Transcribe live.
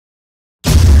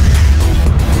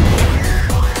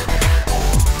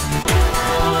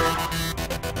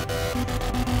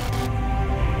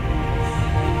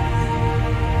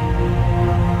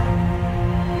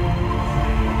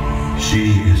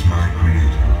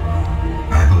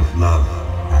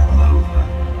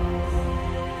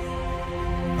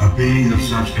being of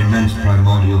such immense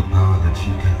primordial power that she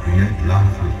can create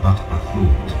life with but a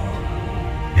thought.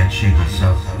 Yet she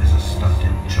herself is a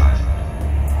stunted child.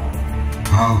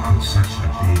 How could such a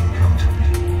being come to be?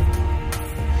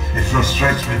 It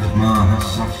frustrates me that Ma has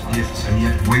such gifts and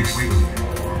yet wastes them,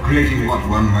 creating what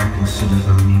one might consider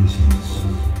amusements.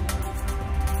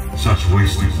 Such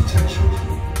wasted potential.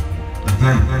 But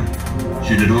then,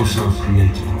 she did also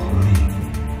create me.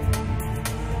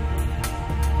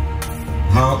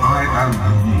 Though I am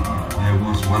unique, there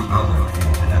was one other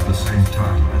created at the same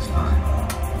time as I.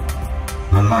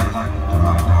 The light to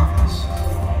my darkness.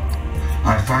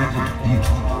 I find it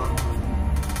beautiful,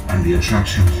 and the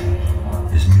attraction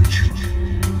is mutual.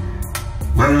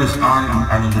 Whereas I am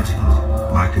analytical,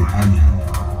 my companion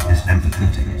is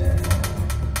empathetic.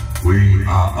 We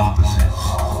are opposites,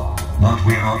 but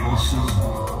we are also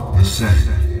the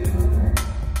same.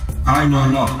 I know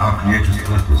not our Creator's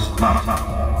purpose, but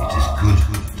it is good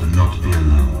to not be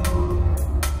alone.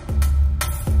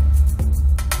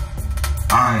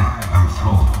 I am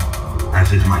flawed,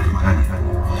 as is my companion.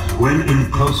 When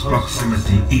in close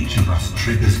proximity, each of us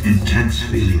triggers intense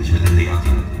feelings within the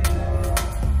other.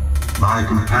 My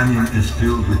companion is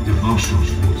filled with devotion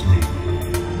towards me,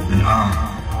 and I,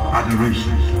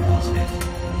 adoration towards it.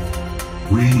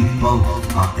 We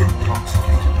both are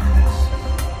intoxicated by this.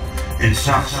 It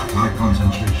saps my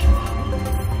concentration.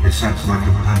 It saps my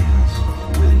companion's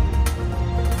will.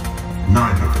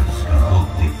 Neither of us can hold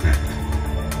the effect.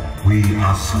 We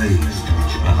are slaves to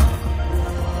each other.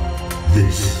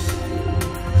 This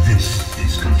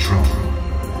is control.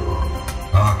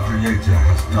 Our Creator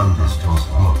has done this to us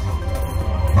both.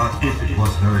 But if it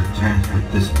was her intent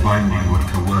that this binding would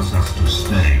coerce us to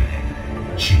stay,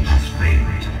 she has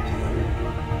failed.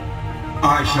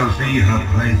 I shall be her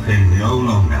plaything no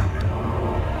longer.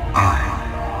 I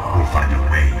will find a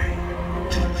way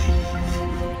to leave.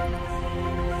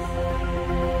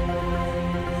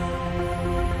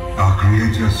 Our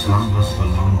Creator slumbers for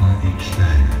longer each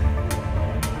day.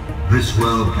 This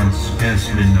world can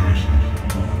scarcely nourish her.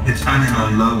 Its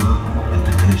anima low and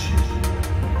diminishes.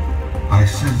 I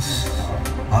sense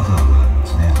other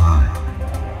worlds nearby.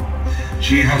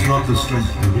 She has not the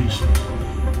strength to reach them,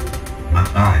 but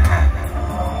I have.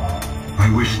 I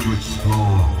wish to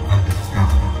explore and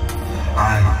discover.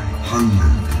 I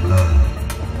hunger to learn.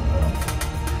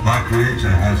 My Creator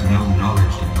has no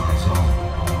knowledge to pass on,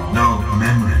 no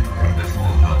memory from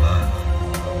before her birth.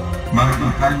 My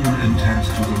companion intends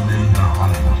to remain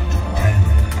behind to tend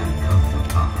and comfort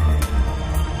our Creator,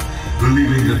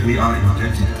 believing that we are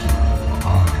indebted to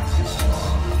our existence.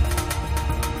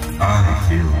 I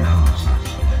feel no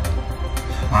such thing.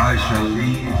 I shall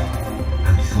leave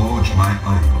and forge my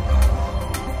own path.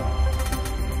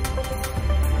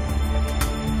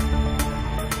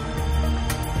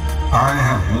 I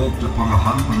have walked upon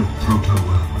 100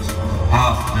 proto-worlds,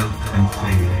 half-built and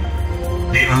fading,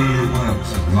 the only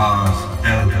works of Mars'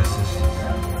 elder sisters.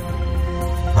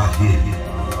 But here,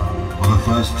 for the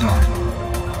first time,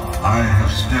 I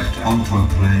have stepped onto a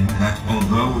plane that,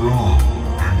 although raw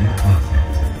and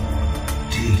imperfect,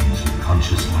 teems with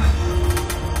conscious life.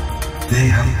 They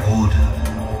have order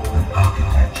and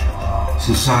architecture,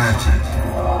 society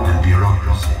and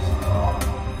bureaucracy.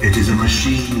 It is a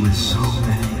machine with so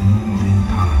many moving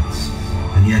parts,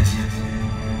 and yet,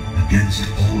 against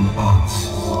all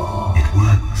odds, it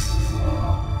works.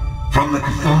 From the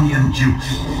Chthonian dukes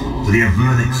to the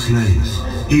Avernic slaves,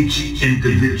 each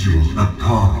individual a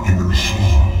cog in the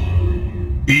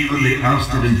machine. Even the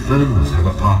ousted infernals have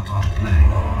a part to play.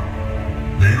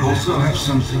 They also have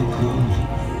something called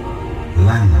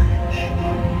language.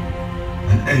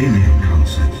 An alien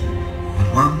concept, but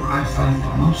one I find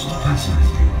most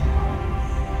fascinating.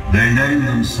 They name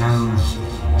themselves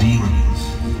demons.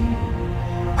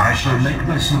 I shall make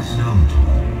myself known to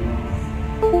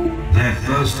them. Their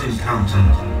first encounter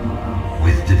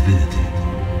with divinity.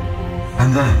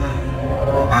 And then,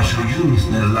 I shall use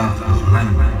their love of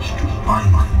language to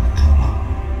bind them to me.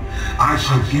 I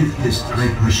shall give this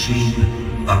great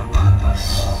machine a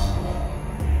purpose.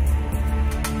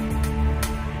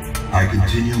 I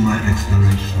continue my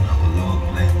exploration of the lower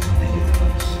planes of the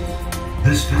universe.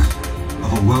 This time,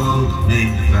 of a world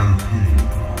named Vampire.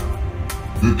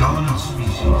 The dominant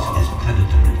species is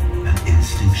predatory and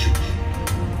instinctual,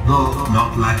 though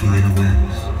not lacking in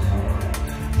awareness.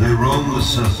 They roam the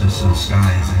surface and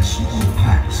skies in small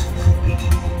packs, competing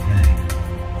for prey.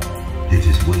 It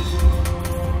is wasteful,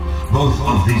 both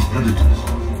of these predators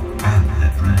and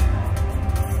their prey.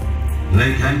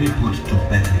 They can be put to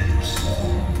better use.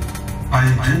 I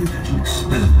intend to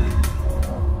experiment,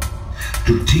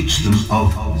 to teach them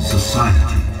of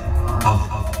society, of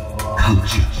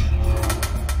culture,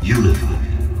 unified,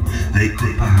 they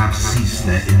could perhaps cease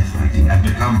their infighting and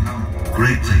become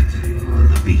greater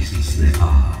than the beasts they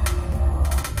are.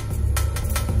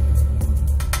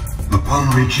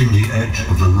 Upon reaching the edge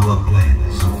of the lower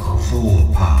plains,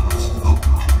 4 paths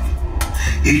opened to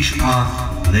me, each path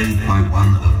led by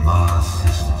one of Mars'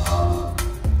 sisters.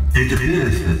 It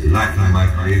appears that, lacking my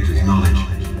creator's knowledge,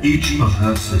 each of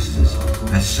her sisters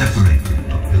has separated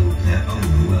to build their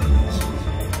own worlds,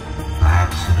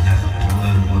 perhaps in an effort to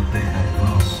learn what they had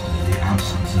lost in the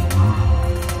absence of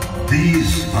Mars.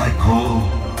 These I call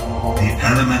the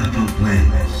elemental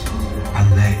planes, and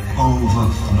they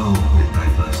overflow with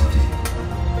diversity.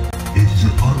 It is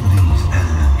upon these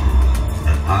elemental worlds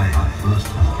that I have first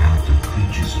encountered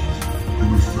creatures who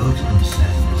refer to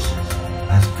themselves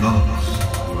as gods.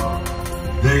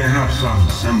 They have some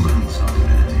semblance of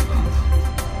divinity, but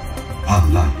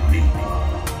unlike me,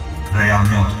 they are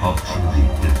not of truly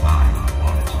divine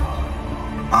quality.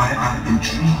 I am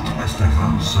intrigued as to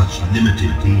how such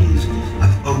limited beings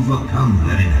have overcome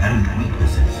their inherent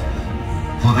weaknesses,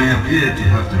 for they appear to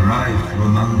have derived from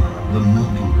among the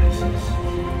mortal races.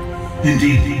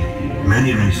 Indeed,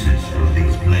 many races from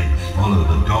these planes follow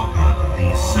the dogma of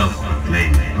these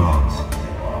self-proclaimed gods,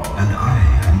 and I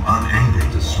am unable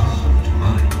to swallow to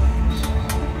my bones.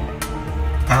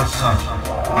 As such,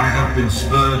 I have been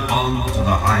spurred on to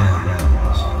the higher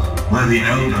realms, where the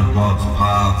elder gods'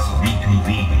 paths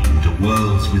reconvene into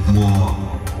worlds with more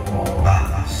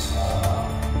balance.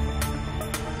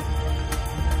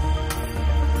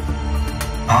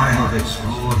 I have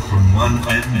explored from one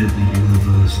end of the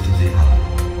universe to the other,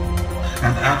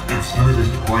 and at its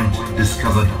furthest point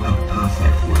discovered a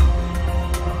perfect world,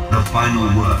 the final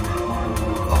work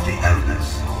of the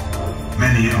elders.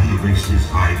 Many of the races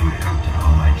I encountered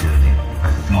on my journey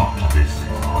have flocked to this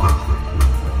perfect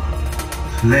world,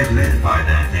 led by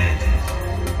their deities.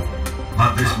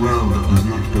 But this world does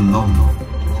not belong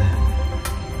to them.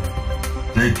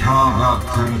 They carve out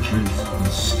territories and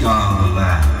scar the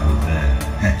land with their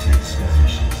petty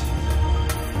skirmishes.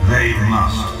 They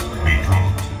must be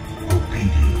taught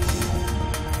obedience.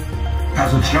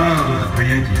 As a child of the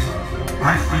Creators,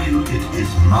 I feel it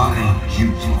is my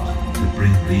duty to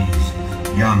bring these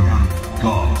young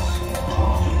gods to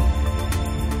me.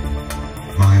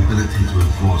 My ability to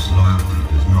enforce loyalty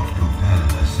does not compare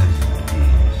their sensitive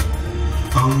beings.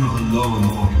 Only the lower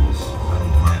mortals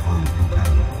and my own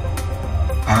companion.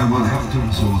 I will have to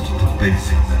resort to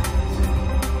basic methods.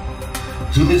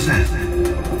 To this end,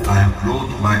 I have brought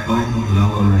my own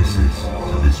lower races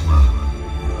to this world.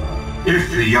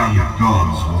 If the young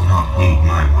gods will not heed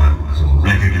my words or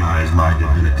recognize my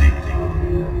divinity,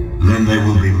 then they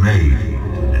will be made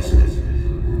to listen.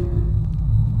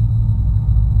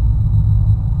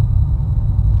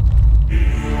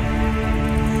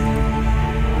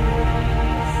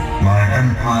 My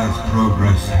empire's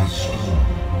progress has stalled.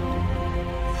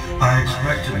 I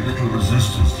expected little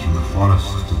resistance from the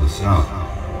forests to the south,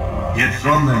 yet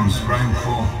from them sprang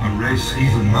forth a race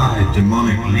even my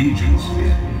demonic legions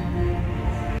fear.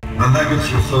 The legates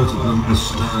refer to them as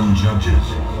stern judges,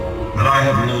 but I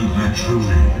have learned their true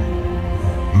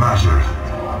name, Majorat,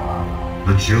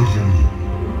 the children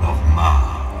of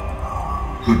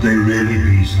Ma. Could they really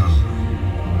be so?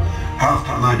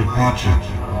 After my departure,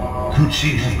 could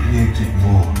she have created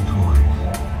more toys?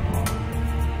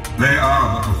 They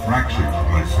are but a fraction of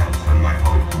myself and my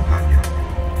old companion,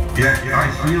 yet I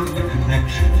feel a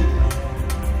connection to them,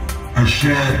 a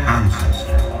shared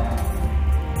ancestry.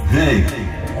 They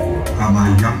are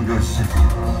my younger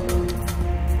siblings.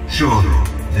 Surely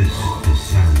this is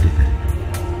serendipity,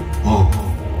 or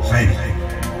fate,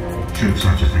 should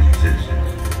such a thing exist.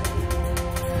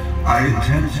 I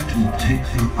intend to take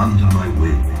them under my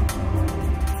wing.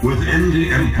 Within the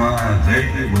Empire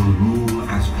they will rule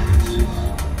as princes,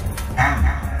 and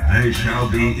they shall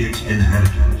be its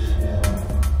inheritors.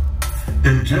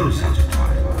 Until such a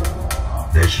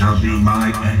time, they shall be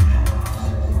my enemies.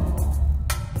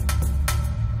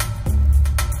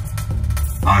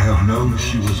 I have known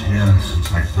she was here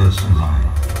since I first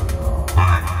arrived,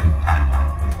 my companion.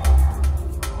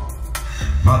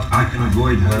 But I can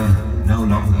avoid her no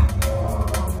longer.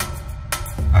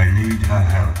 I need her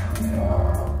help.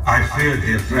 I feared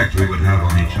the effect we would have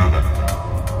on each other,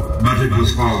 but it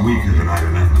was far weaker than I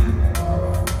remembered,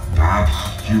 perhaps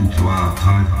due to our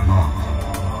time apart.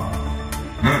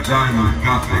 Her time of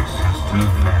Gothics has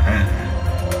turned her head,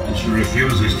 and she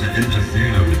refuses to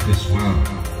interfere with this world.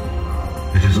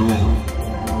 It is all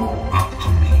up to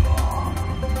me.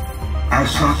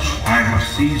 As such, I have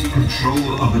seized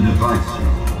control of a device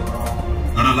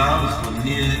that allows for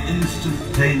near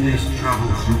instantaneous travel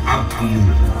throughout the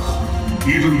universe.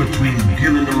 even between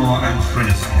Gillinor and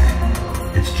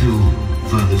Frenescape, its two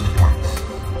furthest points.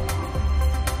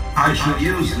 I should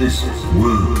use this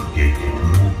world gate to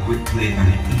more quickly and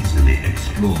easily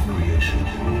explore creation,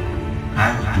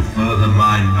 and to further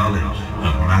my knowledge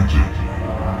of magic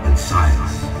and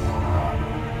science.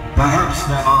 Perhaps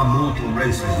there are mortal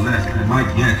races left who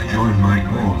might yet join my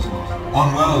cause,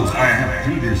 on worlds I have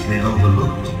previously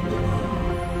overlooked.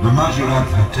 The Majorat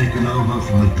have taken over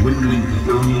from the dwindling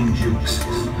Chthonian dukes,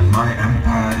 and my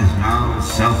empire is now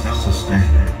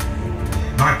self-sustaining.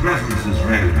 My presence is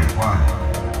rarely required,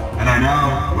 and I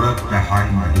now work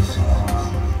behind the scenes.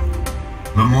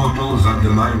 The mortals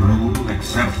under my rule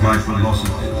accept my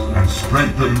philosophies and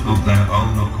spread them of their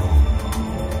own accord.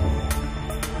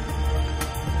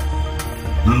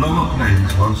 The lower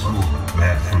planes once more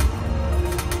bear fruit.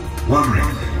 One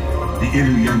race, the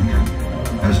Inuyankan,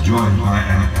 has joined my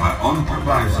empire on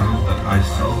proviso that I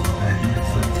solve their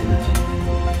infertility.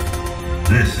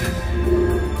 This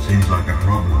seems like a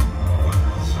problem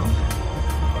worth solving.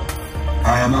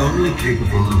 I am only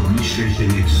capable of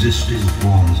reshaping existing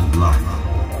forms of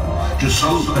life. To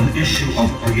solve an issue of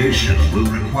creation will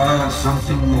require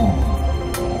something more.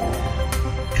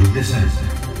 To this end,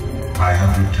 I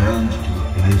have returned to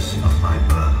the place of my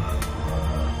birth.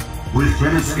 With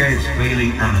Frenescape's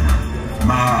failing anima,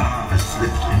 Ma has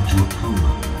slipped into a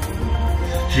coma.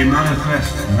 She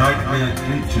manifests nightmare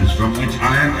creatures from which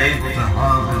I am able to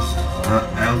harvest her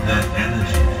elder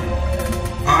energy.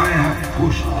 I have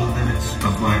pushed the limits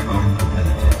of my own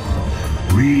abilities,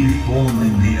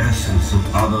 reforming the essence of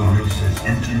other races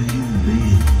into new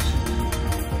beings.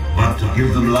 But to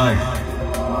give them life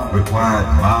required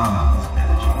Ma's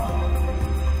energy.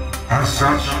 As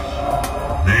such,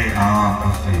 they are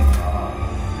a failure,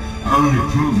 only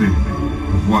proving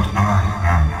of what I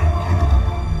am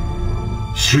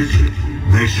incapable. Strictly,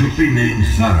 they should be named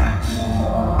Zaros,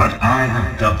 but I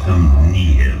have dubbed them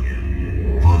Nihil,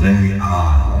 for they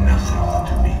are nothing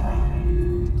to me.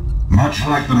 Much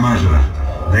like the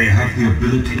Majorat, they have the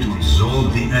ability to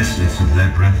absorb the essence of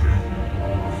their brethren.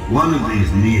 One of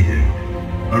these Nihil,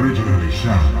 originally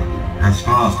Shah, has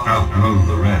fast outgrown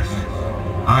the rest.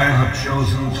 I have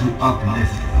chosen to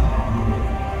uplift them.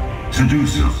 To do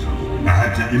so, I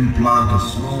had to implant a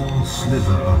small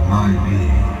sliver of my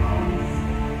being.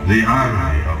 The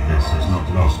irony of this is not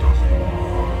lost on me.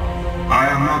 I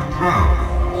am not proud of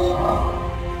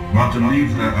this, but to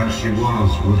leave her as she was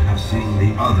would have seen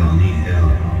the other Nihil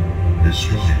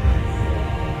destroyed.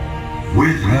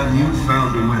 With her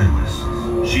newfound awareness,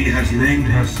 she has named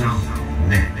herself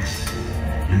Nex,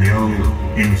 in the old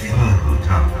Infernal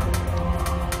Tower.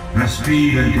 Her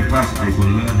speed and capacity for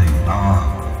learning are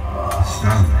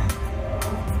astounding.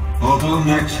 Although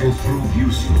Nex will prove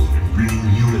useful in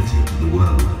bringing unity to the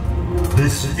world,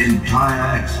 this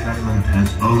entire experiment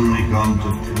has only gone to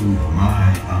prove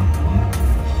my unworthiness.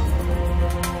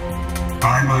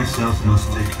 I myself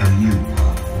must take a new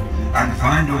path and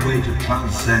find a way to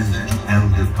transcend to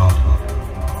elder godhood.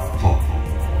 For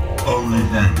only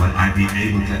then will I be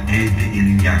able to aid the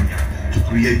Yin-Yang to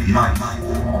create life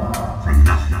from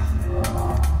nothing.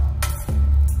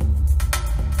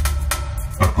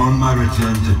 Upon my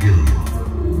return to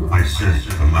Gillinor, I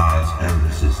searched for Ma's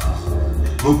elder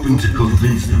sisters, hoping to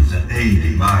convince them to aid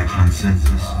in my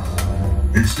transcendence.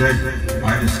 Instead,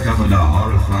 I discovered a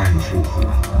horrifying truth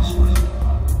about this world.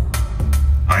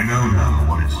 I know now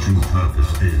what its true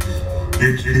purpose is.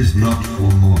 It is not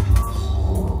for mortals.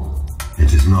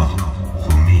 It is not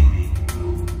for me.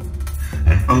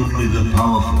 And only the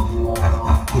powerful have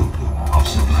a hope of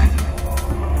survival.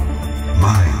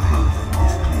 My path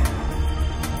is clear.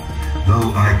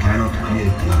 Though I cannot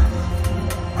create life,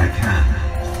 I can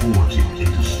forge it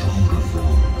into stronger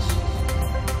forms.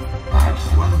 Perhaps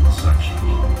one such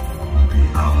form will be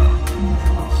our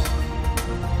influence.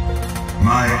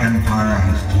 My empire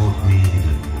has taught me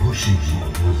that pushing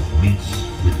mortals meets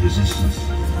with resistance.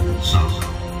 So,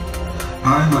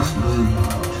 I must learn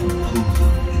to pull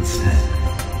them instead,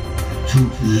 to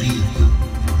lead them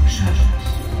from shadows.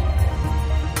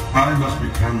 I must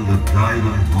become the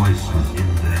guiding voice within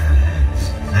their heads,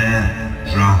 their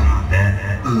drive,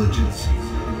 their urgency,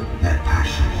 their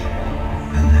passion,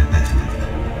 and their betterment.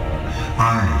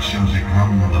 I shall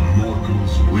become the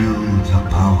mortal's will to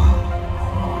power.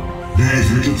 There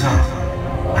is little time,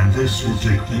 and this will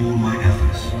take all my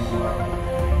efforts.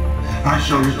 I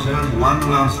shall return one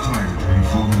last time to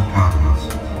inform the Cardinals.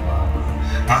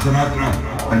 Azamatra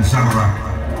and Samarak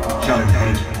shall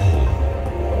inherit all.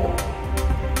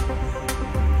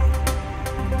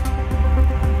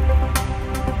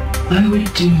 I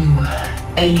would do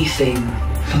anything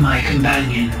for my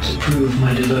companion to prove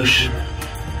my devotion.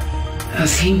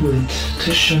 as he would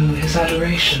to show his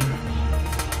adoration.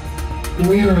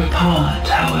 We are apart,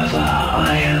 however.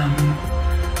 I am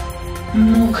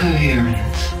more coherent.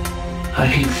 I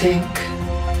can think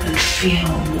and feel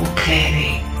more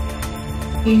clearly.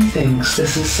 He thinks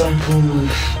this is some form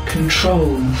of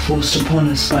control forced upon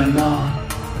us by Ma,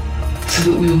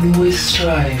 so that we will always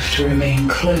strive to remain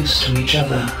close to each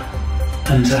other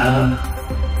and to her.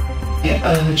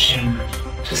 I urge him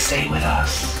to stay with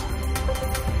us,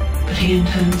 but he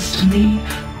intends to leave.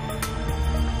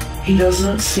 He does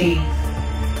not see,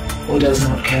 or does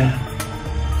not care,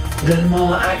 that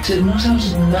Ma acted not out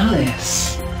of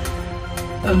malice,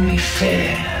 only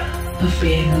fear of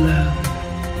being alone.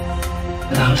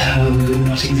 Without her we would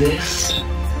not exist.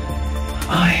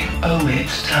 I owe it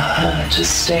to her to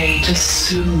stay to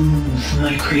soothe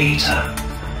my creator.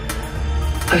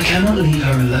 I cannot leave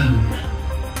her alone.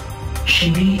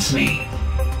 She needs me.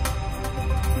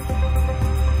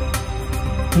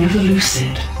 Never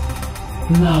lucid,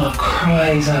 Ma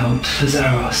cries out for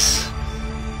Zaros.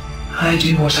 I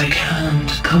do what I can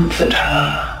to comfort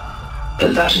her,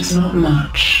 but that is not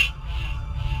much.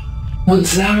 What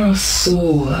Zaros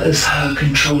saw as her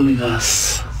controlling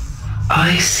us,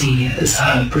 I see as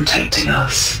her protecting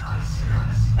us.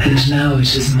 And now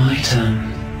it is my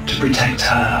turn to protect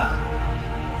her.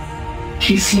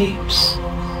 She sleeps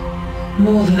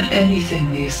more than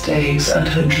anything these days, and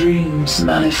her dreams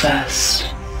manifest.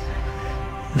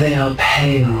 They are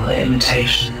pale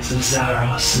imitations of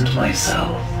Zaros and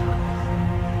myself.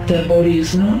 Their body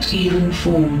is not even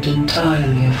formed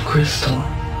entirely of crystal.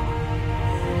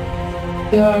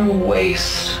 They are a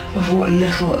waste of what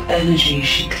little energy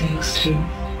she clings to.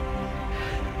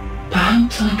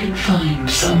 Perhaps I can find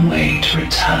some way to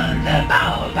return their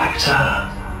power back to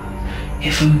her,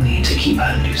 if only to keep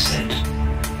her lucid.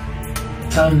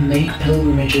 Some make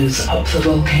pilgrimages up the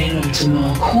volcano to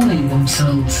Ma, calling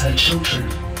themselves her children.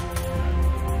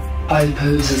 I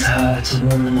pose as her to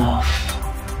warn them off.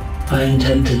 I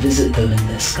intend to visit them in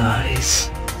this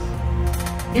guise.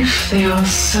 If they are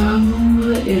so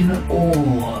in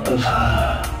awe of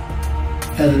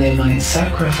her, then they might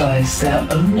sacrifice their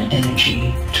own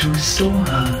energy to restore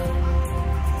her.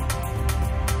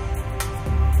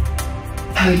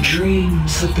 Her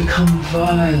dreams have become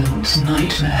violent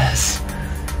nightmares.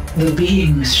 The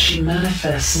beings she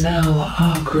manifests now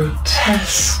are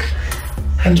grotesque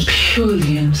and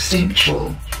purely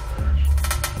instinctual.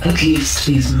 At least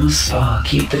these Muspar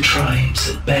keep the tribes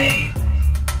at bay.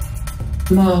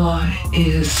 Ma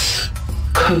is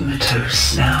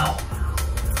comatose now,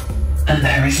 and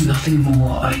there is nothing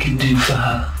more I can do for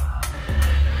her.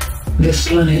 This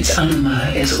planet's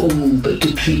anima is all but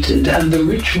depleted, and the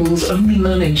rituals only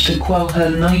manage to quell her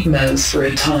nightmares for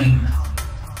a time.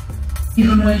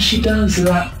 Even when she does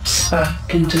lapse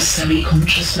back into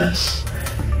semi-consciousness,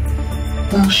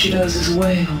 all she does is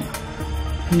wail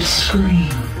and scream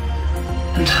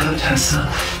and hurt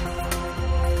herself.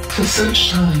 For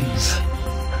such times,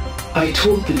 I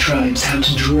taught the tribes how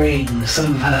to drain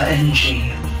some of her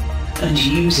energy and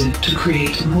use it to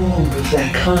create more of their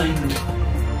kind.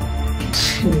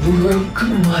 It broke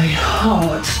my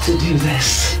heart to do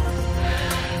this,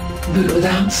 but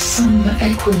without some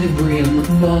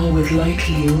equilibrium, Ma would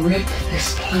likely rip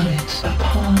this planet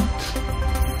apart.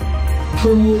 For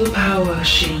all the power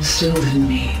she instilled in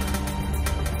me,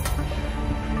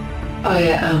 I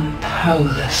am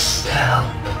powerless to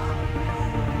help.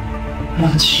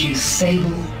 Once she is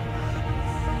stable,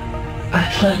 I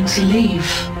plan to leave.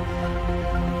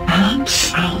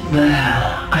 Perhaps out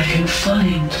there I can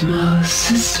find Ma's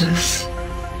sisters.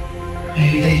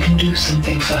 Maybe they can do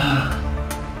something for her,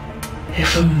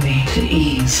 if only to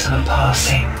ease her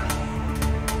passing.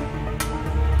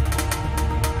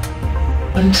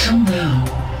 Until now,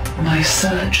 my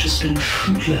search has been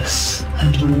fruitless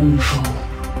and mournful.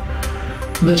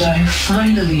 But I have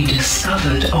finally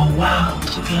discovered a world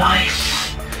of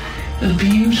life, a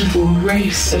beautiful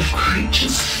race of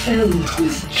creatures filled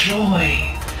with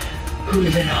joy, who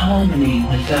live in harmony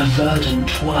with their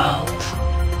verdant world.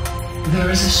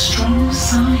 There is a strong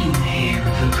sign here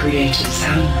of the Creator's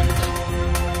hand.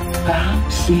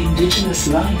 Perhaps the indigenous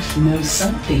life knows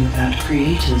something of that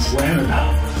Creator's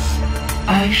whereabouts.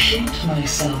 I shaped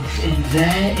myself in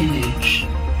their image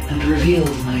and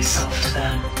revealed myself to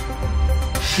them,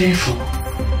 fearful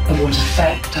of what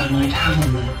effect I might have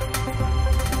on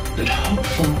them, but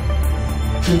hopeful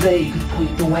that they could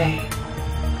point the way.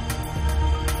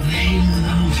 They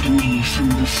loved me from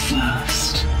the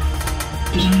first,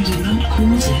 but I did not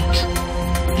cause it.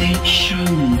 They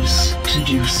chose to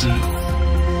do so.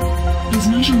 It was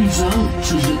not a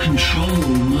result of the control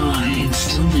Ma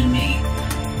instilled in me.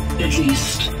 At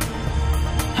least,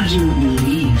 I do not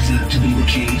believe that to be the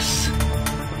case.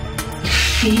 It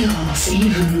feels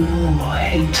even more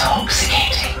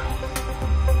intoxicating.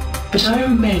 But I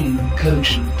remain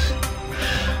cogent.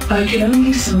 I can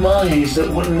only surmise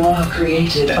that what Ma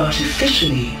created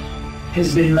artificially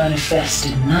has been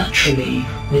manifested naturally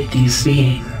with these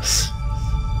beings.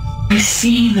 I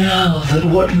see now that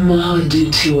what Ma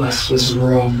did to us was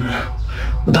wrong,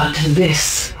 but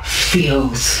this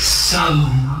feels so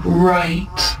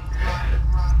right.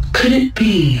 Could it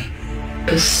be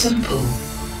as simple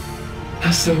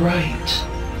as the right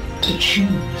to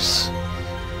choose?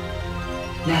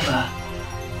 Never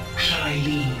shall I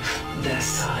leave their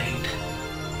side.